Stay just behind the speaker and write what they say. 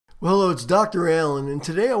Well, hello, it's Dr. Allen, and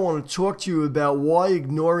today I want to talk to you about why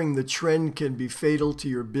ignoring the trend can be fatal to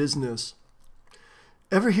your business.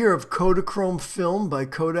 Ever hear of Kodachrome film by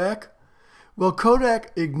Kodak? Well,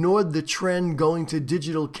 Kodak ignored the trend going to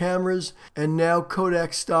digital cameras, and now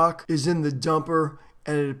Kodak stock is in the dumper,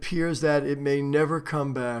 and it appears that it may never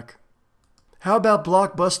come back. How about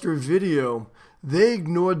Blockbuster Video? They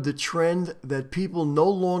ignored the trend that people no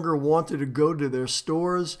longer wanted to go to their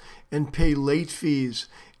stores and pay late fees.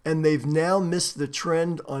 And they've now missed the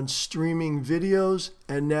trend on streaming videos,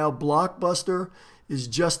 and now Blockbuster is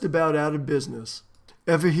just about out of business.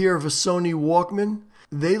 Ever hear of a Sony Walkman?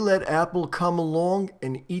 They let Apple come along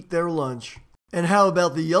and eat their lunch. And how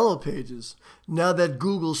about the Yellow Pages? Now that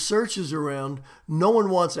Google search is around, no one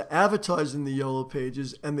wants to advertise in the Yellow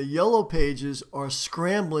Pages, and the Yellow Pages are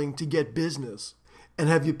scrambling to get business. And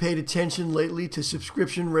have you paid attention lately to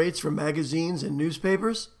subscription rates for magazines and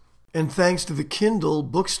newspapers? And thanks to the Kindle,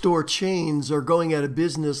 bookstore chains are going out of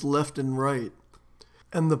business left and right.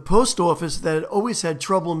 And the post office that had always had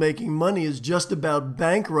trouble making money is just about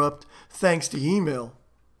bankrupt thanks to email.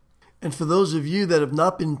 And for those of you that have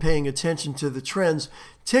not been paying attention to the trends,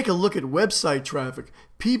 take a look at website traffic.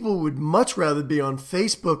 People would much rather be on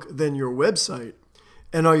Facebook than your website.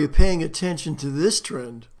 And are you paying attention to this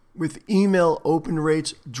trend? With email open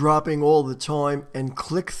rates dropping all the time and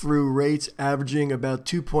click-through rates averaging about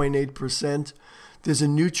 2.8%, there's a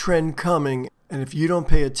new trend coming, and if you don't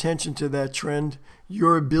pay attention to that trend,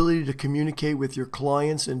 your ability to communicate with your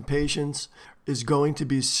clients and patients is going to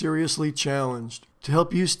be seriously challenged. To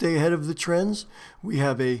help you stay ahead of the trends, we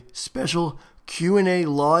have a special Q&A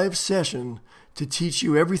live session to teach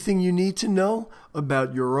you everything you need to know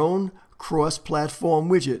about your own cross-platform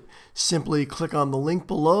widget. Simply click on the link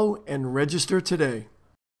below and register today.